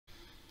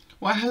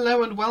Well,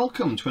 hello and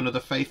welcome to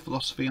another Faith,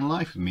 Philosophy and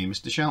Life with me,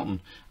 Mr.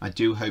 Shelton. I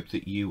do hope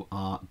that you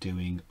are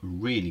doing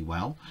really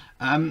well.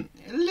 A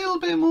little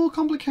bit more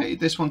complicated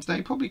this one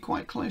today, probably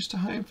quite close to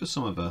home for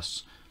some of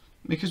us,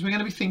 because we're going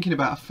to be thinking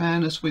about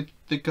fairness with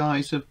the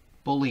guise of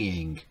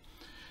bullying.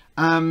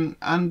 And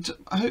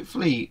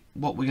hopefully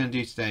what we're going to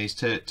do today is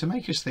to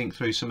make us think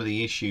through some of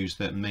the issues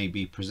that may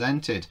be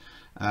presented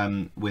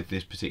with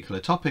this particular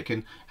topic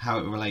and how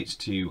it relates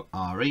to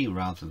RE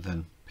rather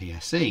than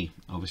PSE.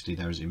 Obviously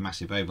there is a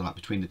massive overlap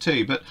between the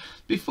two, but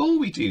before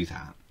we do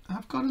that,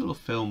 I've got a little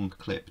film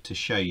clip to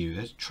show you.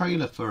 There's a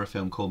trailer for a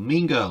film called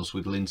Mean Girls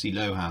with Lindsay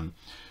Lohan.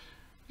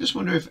 Just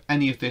wonder if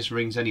any of this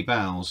rings any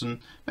bells, and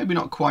maybe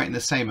not quite in the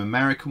same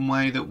American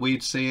way that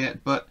we'd see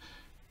it, but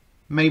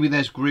maybe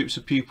there's groups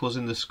of pupils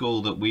in the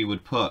school that we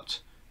would put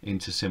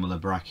into similar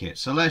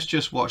brackets. So let's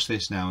just watch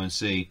this now and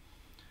see,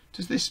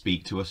 does this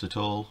speak to us at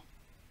all?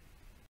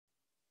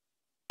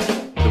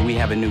 We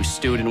have a new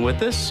student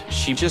with us.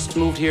 She just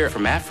moved here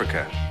from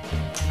Africa.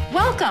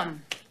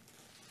 Welcome.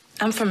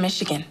 I'm from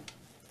Michigan.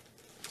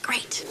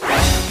 Great.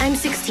 I'm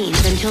 16,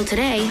 but until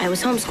today, I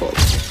was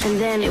homeschooled. And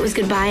then it was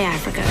goodbye,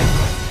 Africa.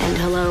 And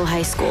hello,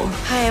 high school.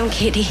 Hi, I'm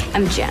Katie.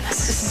 I'm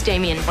Janice. This is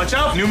Damien. Watch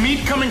out! New meat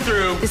coming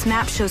through! This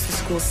map shows the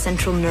school's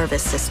central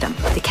nervous system,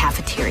 the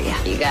cafeteria.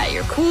 You got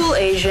your cool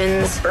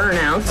Asians,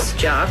 burnouts,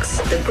 jocks,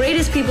 the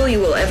greatest people you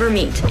will ever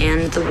meet,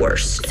 and the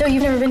worst. So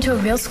you've never been to a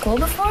real school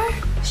before?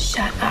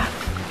 Shut up.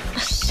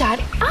 Shut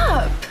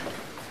up!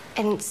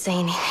 I didn't say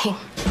anything.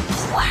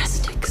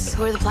 Plastics.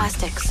 Who are the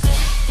plastics?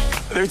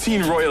 They're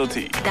teen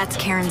royalty. That's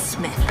Karen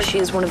Smith. She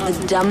is one of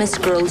the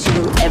dumbest girls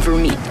you will ever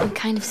meet. I'm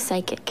kind of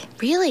psychic.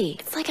 Really?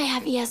 It's like I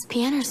have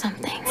ESPN or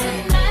something.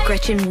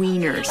 Gretchen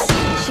Wieners.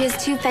 She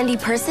has 2 Fendi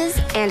purses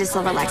and a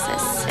silver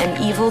Lexus.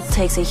 And evil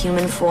takes a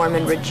human form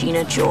in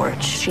Regina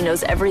George. She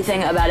knows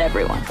everything about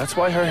everyone. That's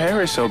why her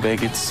hair is so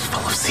big. It's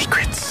full of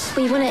secrets.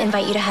 We want to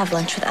invite you to have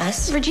lunch with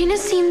us. Regina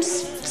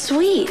seems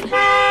sweet.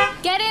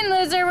 Get in,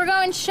 loser. We're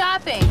going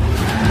shopping.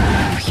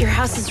 Your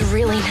house is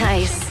really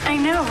nice. I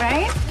know,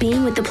 right?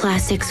 Being with the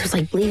plastics was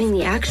like leaving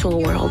the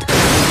actual world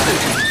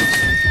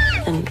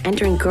and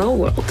entering girl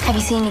world. Have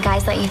you seen any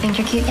guys that you think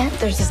are cute yet?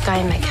 There's this guy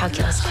in my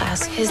calculus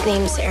class. His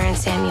name's Aaron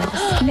Samuels.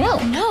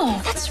 No.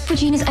 That's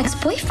Regina's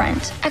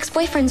ex-boyfriend.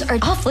 Ex-boyfriends are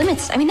off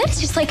limits. I mean, that's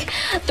just like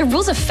the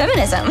rules of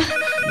feminism.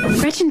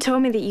 Gretchen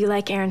told me that you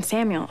like Aaron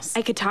Samuels.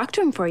 I could talk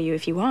to him for you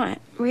if you want.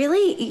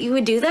 Really? You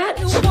would do that?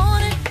 You're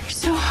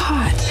so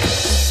hot.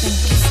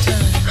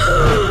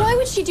 Why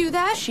would she do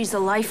that? She's a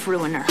life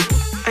ruiner.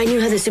 I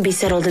knew how this would be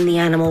settled in the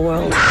animal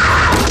world.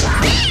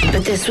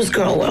 But this was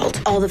girl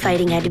world. All the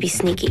fighting had to be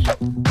sneaky.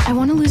 I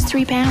want to lose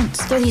 3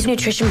 pounds. They're these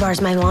nutrition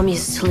bars my mom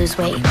uses to lose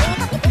weight.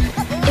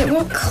 It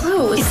won't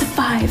close. It's a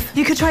 5.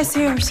 You could try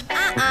Sears.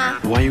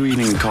 Why are you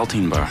eating a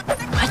Caltine bar?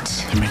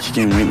 What? They make you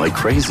gain weight like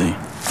crazy.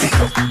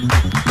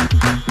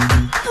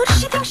 Who does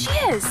she think she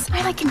is?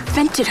 I like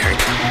invented her.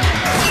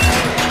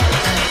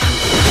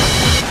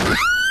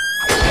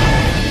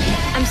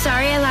 I'm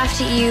sorry I laughed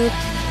at you.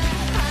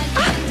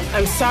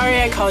 I'm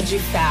sorry I called you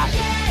fat.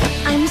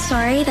 I'm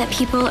sorry that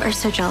people are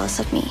so jealous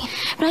of me.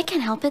 But I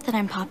can't help it that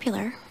I'm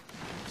popular.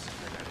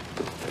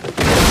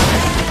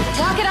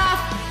 Walk it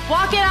off.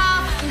 Walk it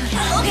off.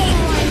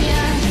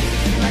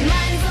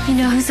 You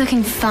know who's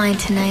looking fine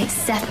tonight?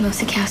 Seth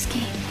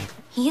Mosikowski.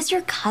 He's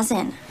your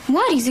cousin.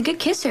 What? He's a good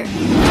kisser.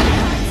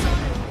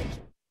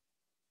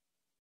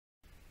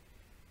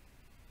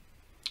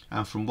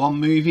 And from one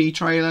movie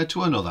trailer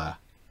to another,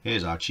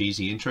 here's our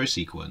cheesy intro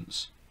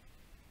sequence.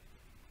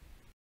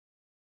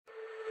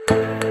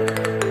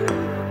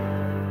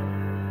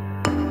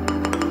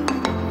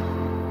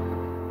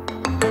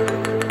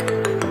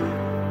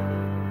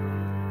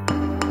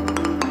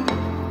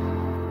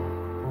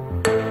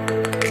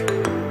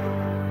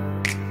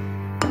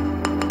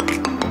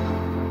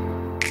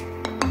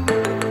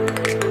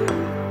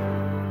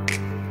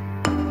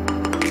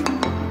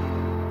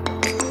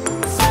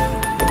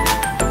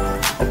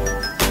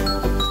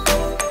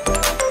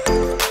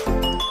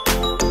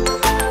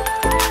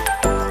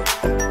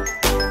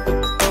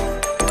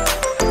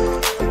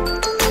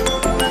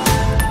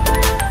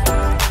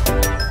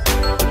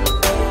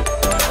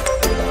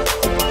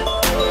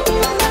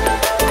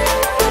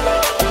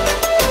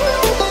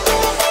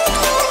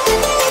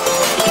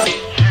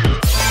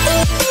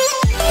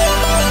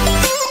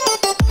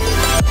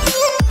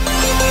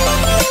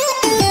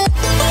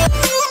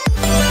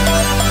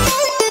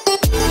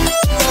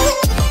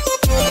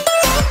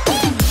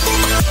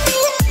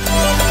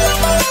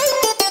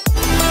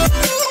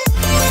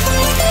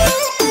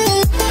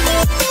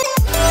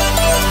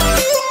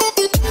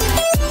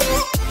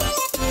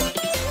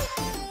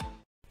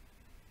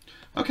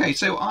 Okay,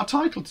 so our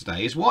title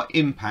today is What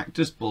Impact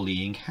Does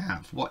Bullying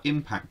Have? What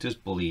impact does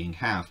bullying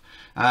have?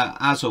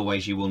 As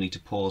always, you will need to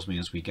pause me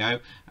as we go,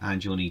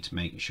 and you'll need to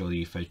make sure that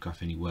you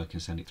photograph any work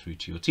and send it through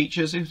to your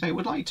teachers if they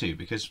would like to,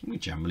 because we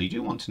generally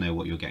do want to know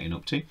what you're getting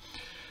up to.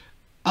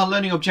 Our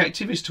learning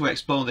objective is to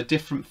explore the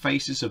different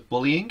faces of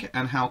bullying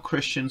and how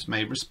Christians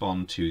may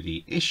respond to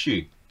the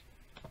issue.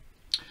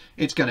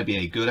 It's going to be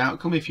a good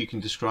outcome if you can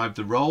describe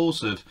the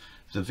roles of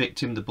the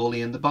victim, the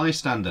bully and the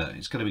bystander.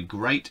 It's going to be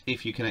great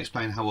if you can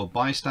explain how a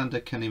bystander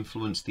can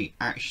influence the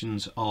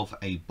actions of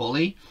a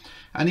bully,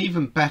 and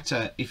even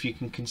better if you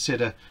can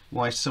consider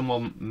why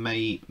someone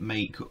may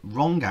make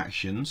wrong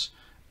actions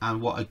and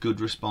what a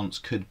good response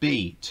could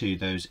be to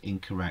those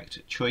incorrect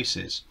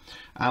choices.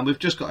 And we've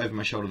just got over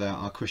my shoulder there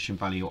our Christian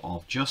value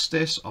of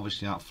justice.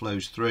 Obviously that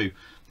flows through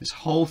this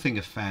whole thing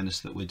of fairness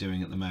that we're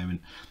doing at the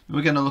moment. And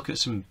we're going to look at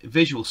some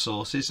visual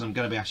sources, and I'm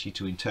going to be asking you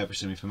to interpret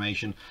some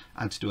information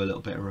and to do a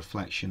little bit of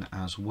reflection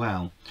as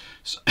well.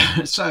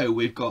 So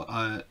we've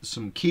got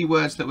some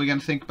keywords that we're going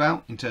to think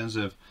about in terms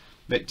of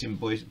victim,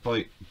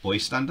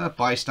 bystander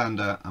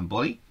and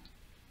bully.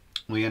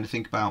 We're going to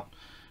think about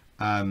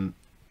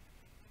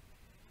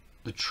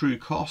the true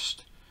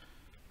cost.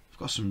 I've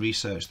got some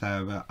research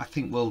there, but I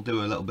think we'll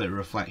do a little bit of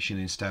reflection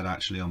instead,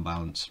 actually, on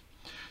balance.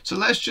 So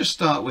let's just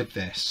start with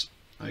this.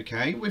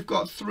 Okay, we've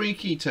got three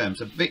key terms: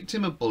 a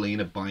victim, a bully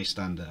and a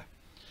bystander.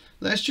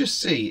 Let's just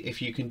see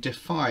if you can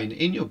define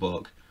in your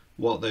book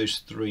what those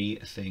three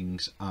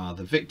things are: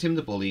 the victim,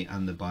 the bully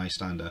and the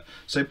bystander.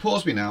 So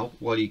pause me now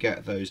while you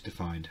get those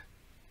defined.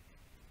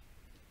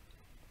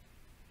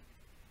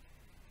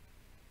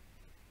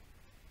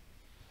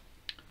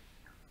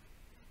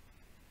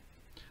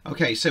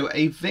 Okay, so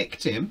a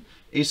victim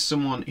is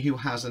someone who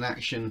has an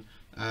action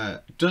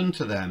done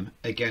to them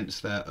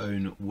against their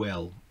own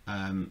will,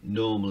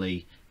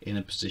 normally in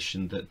a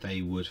position that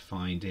they would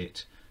find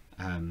it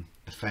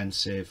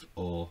offensive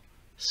or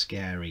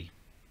scary.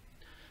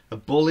 A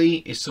bully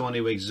is someone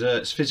who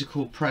exerts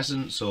physical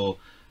presence or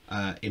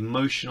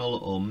emotional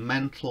or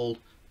mental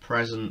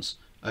presence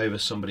over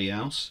somebody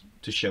else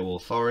to show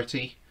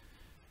authority,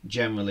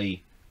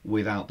 generally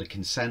without the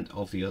consent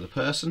of the other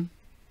person.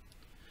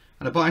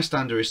 And a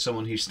bystander is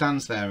someone who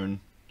stands there and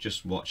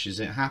just watches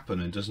it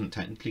happen and doesn't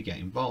technically get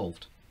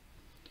involved.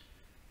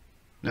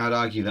 Now I'd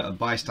argue that a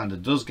bystander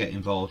does get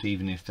involved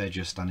even if they're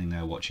just standing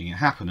there watching it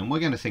happen, and we're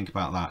going to think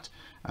about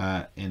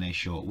that in a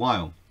short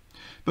while.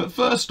 But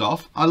first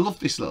off, I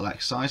love this little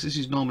exercise. This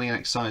is normally an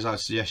exercise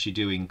I'd suggest you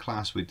do in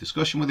class with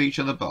discussion with each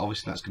other, but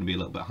obviously that's going to be a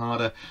little bit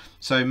harder.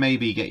 So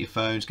maybe get your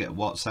phones, get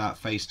WhatsApp,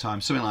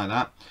 FaceTime, something like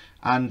that,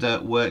 and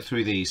work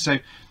through these. So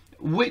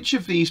which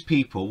of these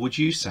people would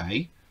you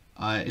say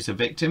is a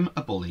victim,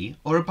 a bully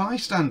or a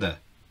bystander?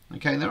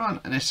 Okay, there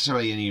aren't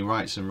necessarily any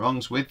rights and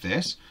wrongs with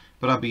this,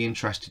 but I'd be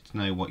interested to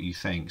know what you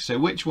think. So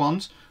which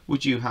ones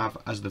would you have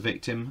as the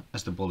victim,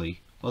 as the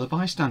bully or the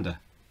bystander?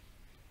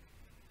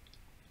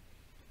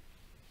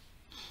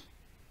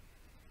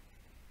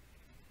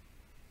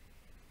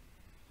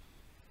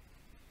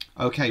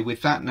 Okay,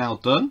 with that now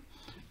done,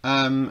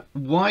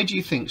 why do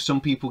you think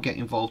some people get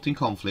involved in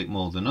conflict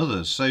more than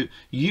others? So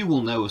you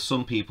will know of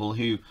some people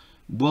who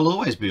will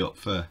always be up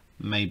for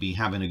maybe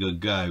having a good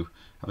go,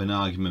 having an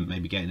argument,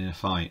 maybe getting in a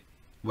fight,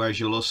 whereas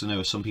you'll also know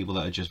of some people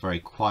that are just very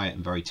quiet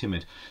and very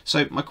timid.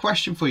 So my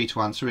question for you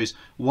to answer is,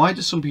 why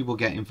do some people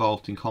get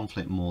involved in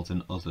conflict more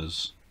than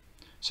others?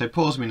 So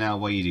pause me now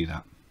while you do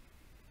that.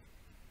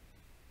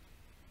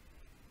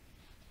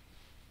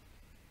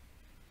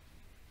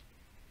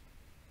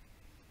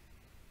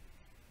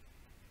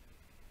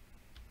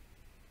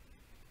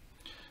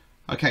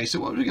 Okay, so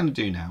what we're going to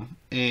do now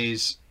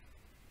is,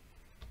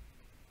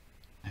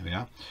 here we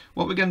are.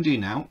 What we're going to do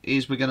now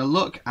is we're going to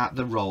look at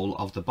the role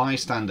of the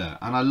bystander,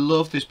 and I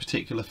love this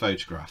particular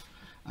photograph.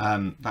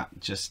 That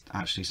just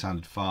actually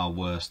sounded far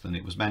worse than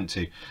it was meant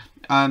to.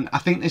 I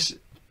think this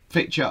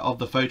picture of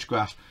the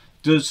photograph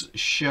does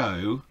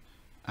show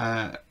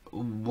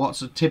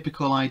what's a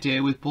typical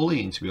idea with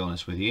bullying, to be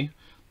honest with you.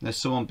 There's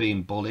someone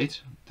being bullied,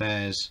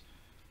 there's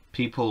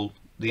people,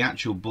 the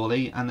actual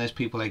bully, and there's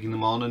people egging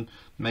them on, and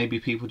maybe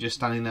people just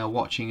standing there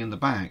watching in the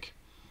back.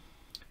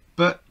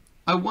 But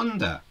I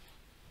wonder,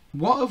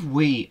 what have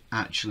we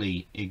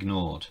actually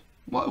ignored?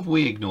 What have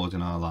we ignored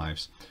in our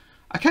lives?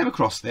 I came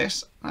across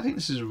this. I think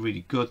this is a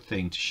really good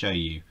thing to show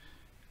you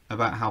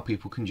about how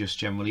people can just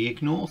generally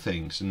ignore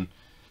things, and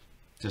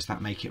does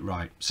that make it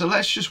right? So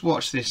let's just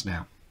watch this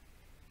now.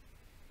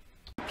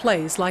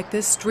 Plays like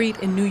this street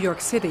in New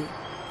York City.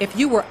 If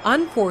you were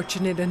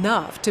unfortunate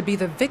enough to be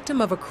the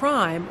victim of a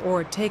crime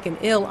or taken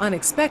ill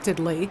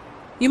unexpectedly,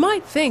 you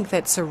might think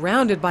that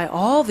surrounded by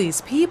all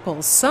these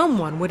people,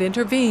 someone would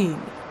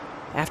intervene.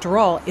 After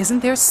all, isn't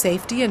there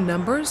safety in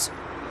numbers?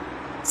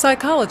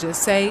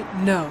 Psychologists say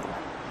no.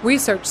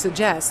 Research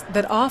suggests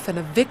that often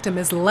a victim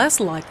is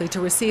less likely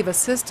to receive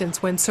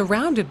assistance when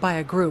surrounded by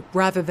a group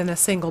rather than a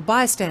single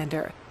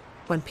bystander.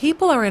 When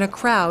people are in a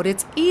crowd,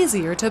 it's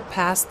easier to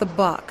pass the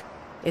buck.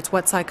 It's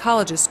what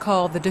psychologists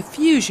call the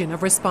diffusion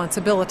of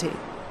responsibility.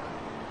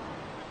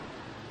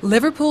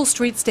 Liverpool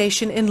Street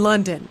Station in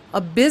London, a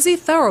busy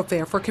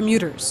thoroughfare for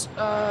commuters.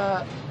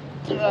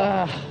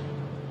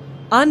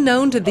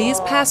 Unknown to these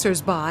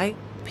passers-by,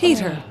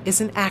 Peter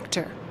is an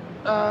actor.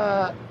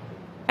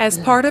 As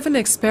part of an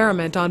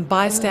experiment on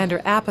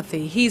bystander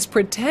apathy, he's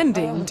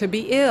pretending to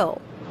be ill.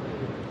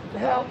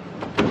 Help!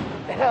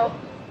 Help!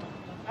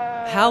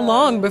 How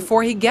long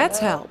before he gets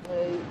help?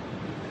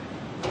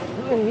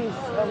 Please,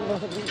 somebody.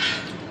 somebody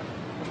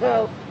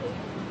help.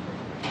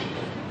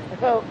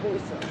 Help me,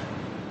 sir.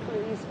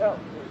 Please help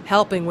me.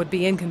 Helping would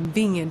be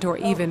inconvenient or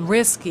even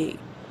risky.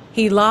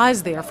 He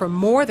lies there for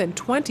more than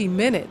 20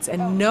 minutes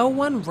and no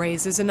one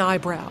raises an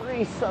eyebrow.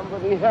 Please,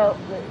 somebody help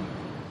me.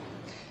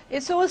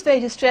 It's always very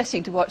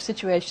distressing to watch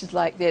situations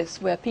like this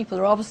where people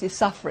are obviously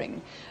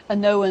suffering and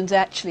no one's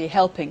actually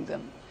helping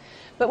them.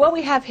 But what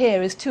we have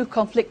here is two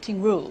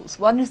conflicting rules.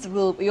 One is the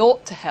rule that we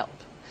ought to help,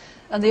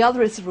 and the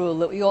other is the rule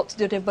that we ought to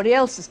do what everybody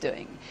else is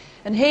doing.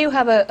 And here you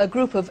have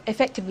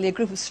effectively a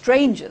group of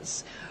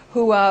strangers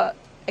who are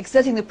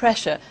exerting the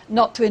pressure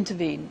not to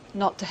intervene,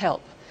 not to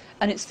help.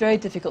 And it's very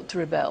difficult to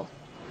rebel.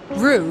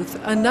 Ruth,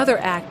 another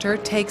actor,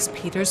 takes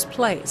Peter's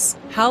place.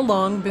 How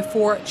long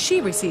before she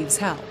receives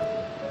help?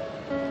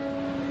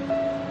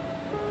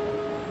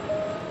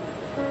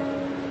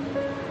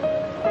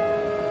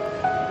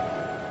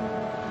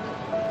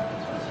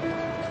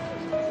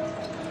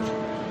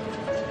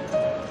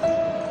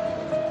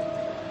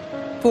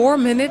 Four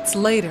minutes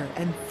later,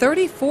 and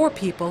 34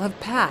 people have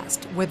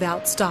passed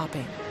without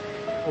stopping.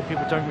 Well,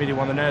 people don't really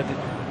want to know.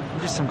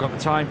 They just haven't got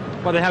the time.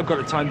 Well, they have got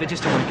the time, they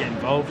just don't want to get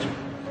involved.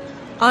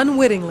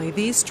 Unwittingly,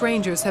 these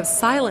strangers have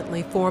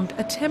silently formed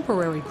a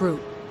temporary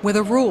group with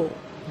a rule: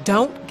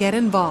 don't get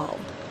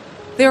involved.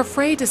 They're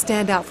afraid to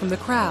stand out from the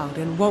crowd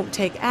and won't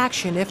take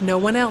action if no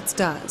one else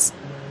does.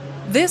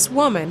 This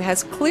woman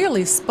has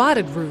clearly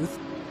spotted Ruth,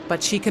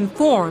 but she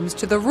conforms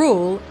to the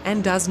rule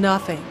and does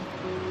nothing.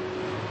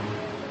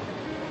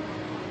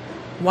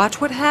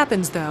 Watch what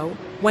happens, though,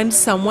 when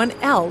someone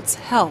else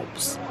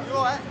helps. You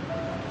alright?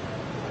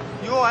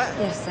 You alright?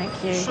 Yes,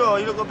 thank you. Sure,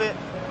 you look a bit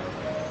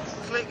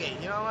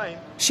clicky, you know what I mean?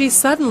 She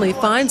suddenly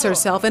finds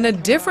herself in a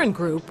different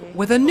group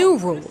with a new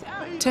rule: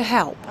 to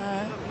help.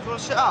 You want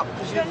to sit up?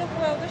 She don't look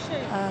well, does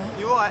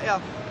she? You alright, yeah?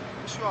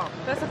 What's wrong?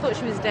 First I thought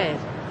she was dead.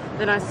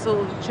 Then I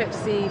sort of checked to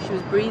see if she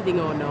was breathing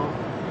or not.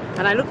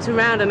 And I looked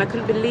around and I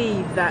couldn't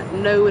believe that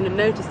no one had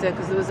noticed her,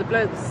 because there was a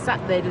bloke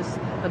sat there just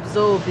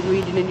absorbed in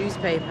reading a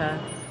newspaper.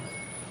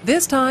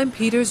 This time,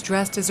 Peter's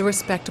dressed as a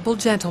respectable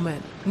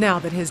gentleman. Now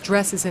that his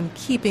dress is in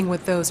keeping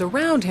with those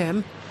around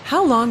him,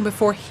 how long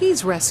before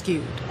he's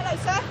rescued? Hello,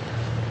 sir.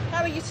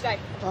 How are you today?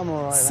 I'm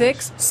all right.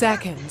 6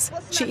 seconds.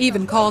 She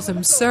even calls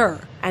him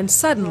sir, and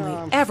suddenly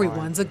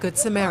everyone's a good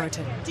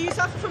Samaritan. Do you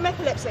suffer from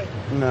epilepsy?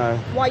 No.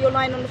 Why you're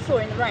lying on the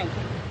floor in the rain?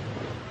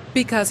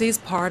 Because he's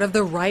part of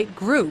the right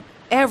group.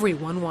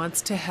 Everyone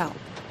wants to help.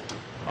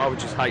 I would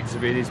just hate to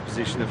be in his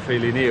position of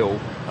feeling ill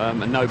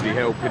and nobody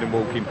helping and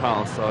walking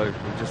past, so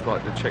I'd just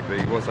like to check that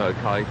he was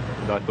okay.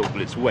 And I thought,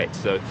 well, it's wet,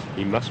 so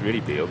he must really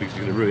be ill because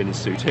he's going to ruin his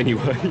suit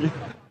anyway.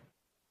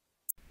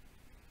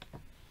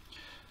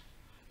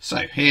 So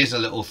here's a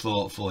little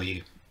thought for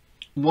you.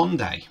 One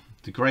day,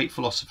 the great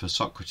philosopher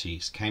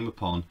Socrates came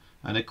upon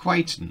an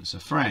acquaintance, a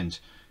friend,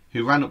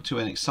 who ran up to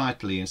him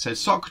excitedly and said,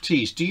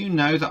 "Socrates, do you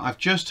know that I've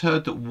just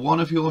heard that one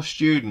of your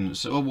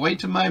students..." "Oh,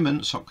 wait a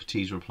moment,"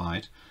 Socrates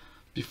replied.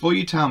 "Before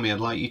you tell me, I'd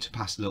like you to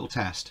pass a little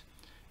test.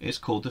 It's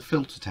called the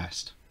filter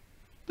test."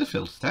 "The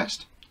filter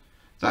test?"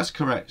 "That's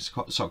correct,"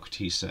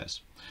 Socrates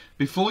says.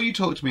 "Before you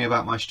talk to me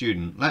about my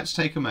student, let's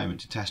take a moment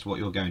to test what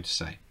you're going to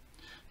say.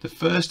 The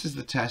first is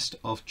the test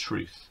of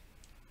truth.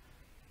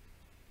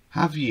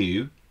 Have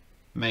you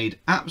made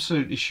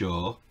absolutely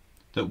sure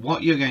that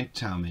what you're going to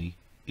tell me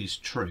is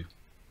true?"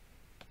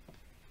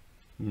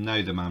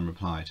 "No," the man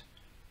replied.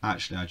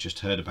 "Actually, I just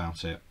heard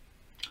about it."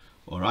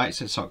 "All right,"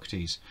 said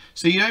Socrates.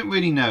 "So you don't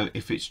really know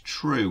if it's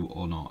true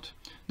or not.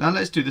 Now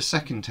let's do the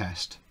second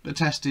test. The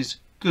test is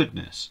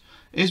goodness.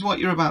 Is what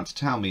you're about to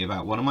tell me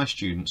about one of my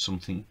students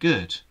something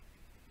good?"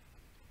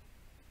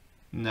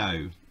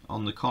 "No,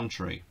 on the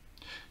contrary."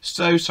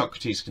 "So,"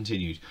 Socrates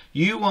continued,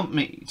 "you want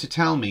me to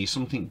tell me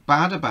something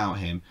bad about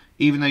him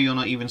even though you're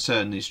not even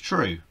certain it's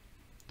true?"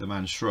 The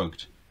man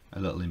shrugged, a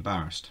little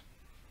embarrassed.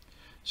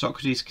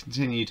 Socrates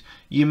continued,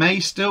 "You may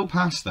still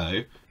pass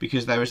though,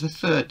 because there is a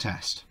third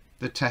test.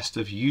 The test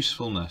of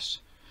usefulness.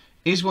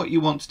 Is what you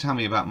want to tell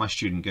me about my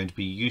student going to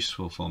be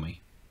useful for me?"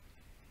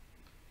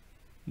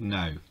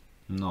 "No,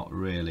 not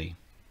really."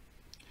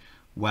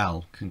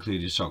 "Well,"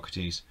 concluded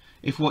Socrates,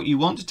 "if what you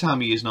want to tell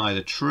me is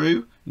neither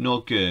true,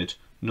 nor good,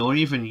 nor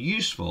even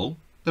useful,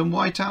 then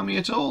why tell me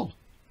at all?"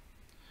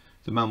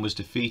 The man was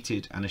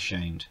defeated and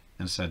ashamed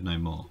and said no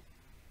more.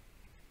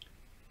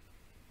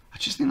 I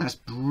just think that's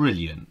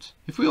brilliant.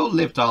 If we all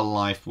lived our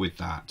life with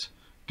that,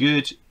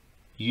 good,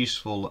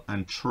 useful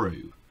and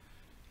true,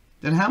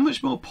 then how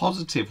much more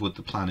positive would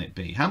the planet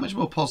be? How much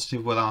more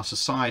positive would our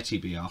society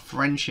be, our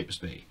friendships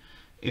be,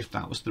 if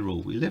that was the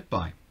rule we lived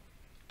by?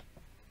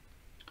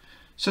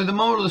 So the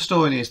moral of the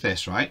story is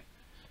this, right?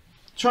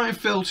 Try and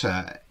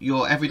filter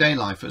your everyday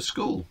life at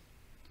school.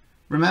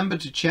 Remember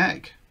to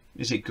check,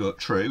 is it good,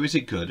 true, is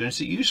it good, and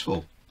is it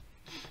useful?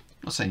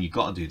 I'm not saying you've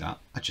got to do that.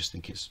 I just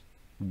think it's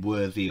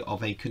worthy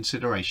of a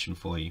consideration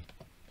for you.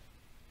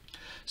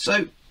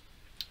 So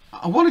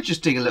I want to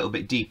just dig a little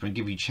bit deeper and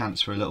give you a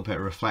chance for a little bit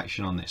of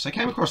reflection on this. I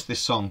came across this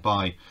song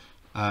by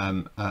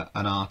an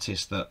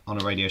artist that on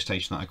a radio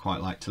station that I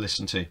quite like to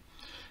listen to,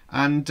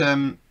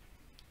 and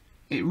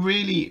it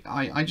really,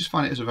 I just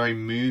find it as a very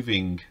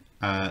moving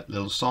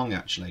little song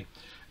actually.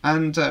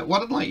 And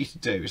what I'd like you to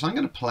do is I'm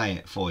going to play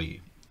it for you,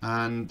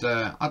 and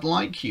I'd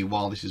like you,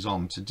 while this is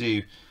on, to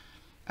do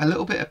a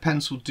little bit of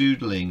pencil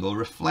doodling or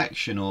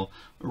reflection or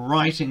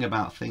writing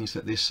about things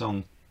that this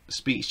song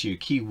speaks to you,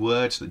 key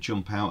words that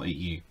jump out at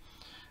you.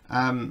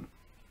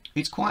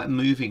 It's quite a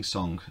moving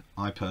song,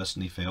 I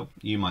personally feel.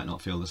 You might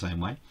not feel the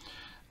same way.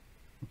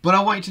 But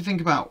I want you to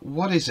think about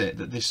what is it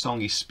that this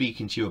song is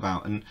speaking to you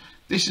about, and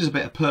this is a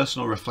bit of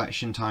personal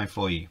reflection time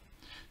for you.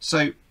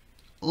 So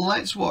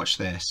let's watch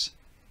this,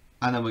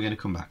 and then we're going to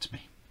come back to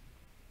me.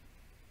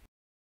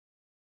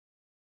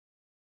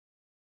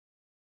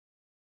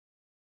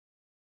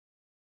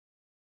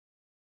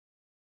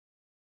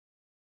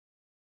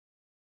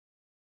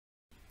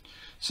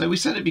 So we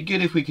said it'd be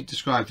good if we could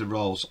describe the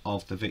roles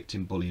of the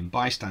victim, bully and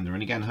bystander,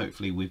 and again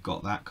hopefully we've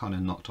got that kind of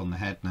knocked on the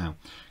head now.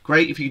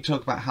 Great if you could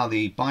talk about how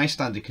the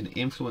bystander can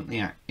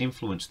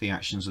influence the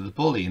actions of the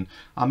bully, and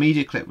our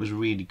media clip was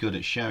really good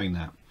at showing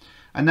that.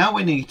 And now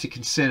we need to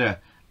consider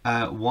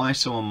why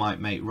someone might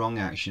make wrong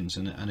actions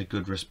and a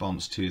good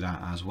response to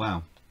that as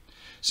well.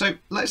 So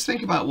let's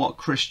think about what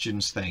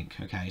Christians think.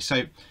 Okay,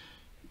 so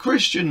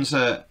Christians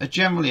are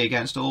generally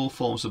against all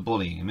forms of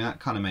bullying. I mean, that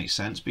kind of makes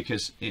sense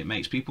because it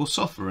makes people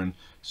suffer, and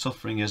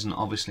suffering isn't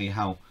obviously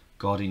how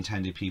God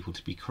intended people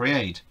to be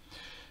created.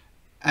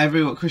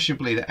 Christians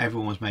believe that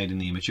everyone was made in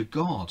the image of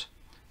God.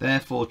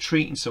 Therefore,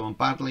 treating someone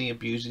badly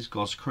abuses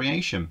God's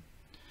creation.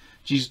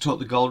 Jesus taught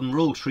the golden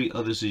rule: treat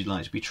others as you'd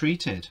like to be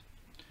treated.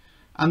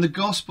 And the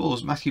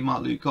Gospels, Matthew,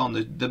 Mark, Luke, John,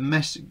 and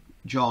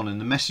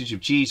the message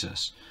of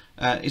Jesus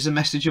is a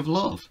message of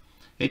love.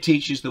 It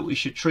teaches that we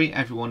should treat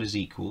everyone as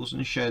equals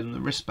and show them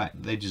the respect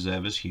that they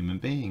deserve as human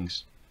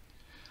beings.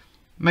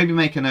 Maybe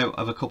make a note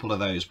of a couple of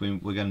those. We're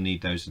going to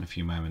need those in a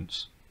few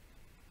moments.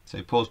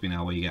 So pause me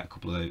now while you get a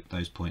couple of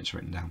those points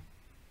written down.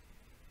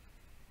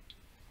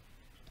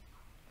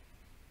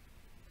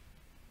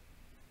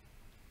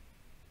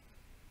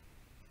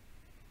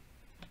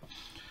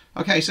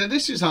 Okay, so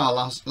this is our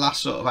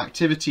last sort of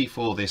activity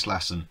for this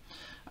lesson.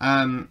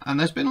 And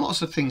there's been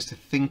lots of things to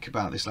think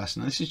about this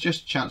lesson. This is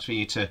just a chance for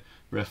you to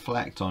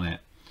reflect on it.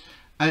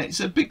 And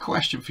it's a big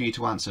question for you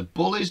to answer.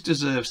 Bullies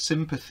deserve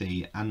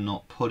sympathy and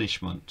not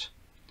punishment.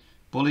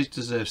 Bullies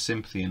deserve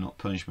sympathy and not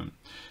punishment.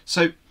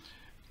 So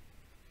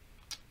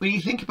when you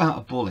think about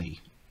a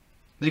bully,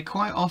 they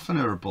quite often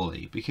are a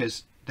bully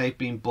because they've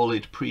been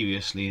bullied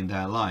previously in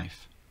their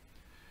life.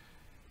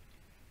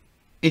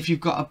 If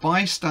you've got a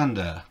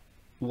bystander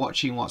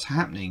watching what's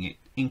happening, it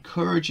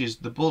encourages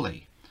the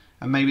bully.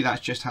 And maybe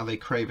that's just how they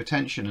crave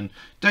attention. And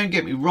don't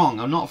get me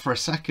wrong, I'm not for a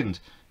second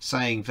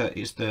saying that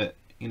it's that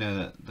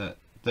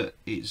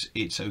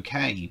it's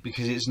okay,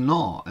 because it's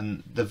not.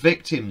 And the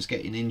victim's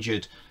getting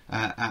injured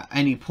at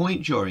any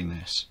point during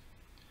this.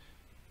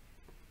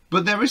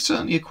 But there is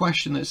certainly a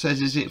question that says,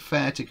 is it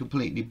fair to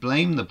completely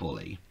blame the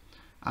bully?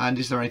 And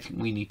is there anything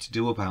we need to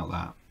do about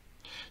that?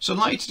 So I'd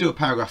like you to do a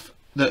paragraph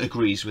that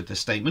agrees with the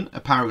statement, a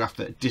paragraph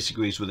that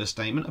disagrees with the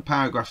statement, a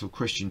paragraph of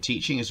Christian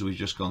teaching as we've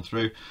just gone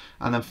through,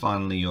 and then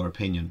finally your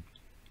opinion.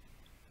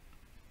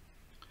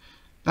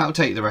 That'll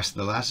take the rest of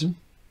the lesson.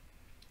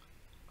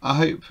 I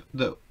hope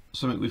that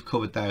something we've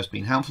covered there has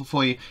been helpful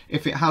for you.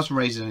 If it has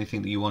raised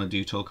anything that you want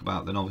to talk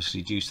about, then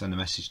obviously do send a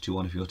message to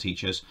one of your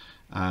teachers,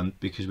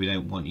 because we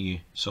don't want you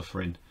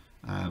suffering.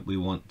 We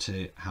want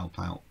to help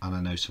out, and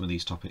I know some of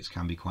these topics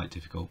can be quite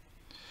difficult.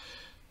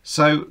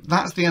 So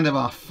that's the end of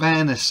our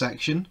fairness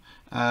section.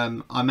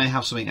 I may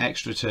have something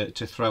extra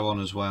to throw on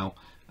as well,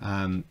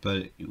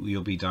 but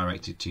you'll be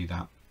directed to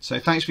that. So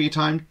thanks for your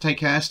time. Take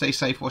care, stay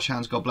safe, wash your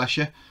hands, God bless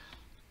you.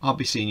 I'll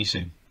be seeing you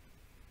soon.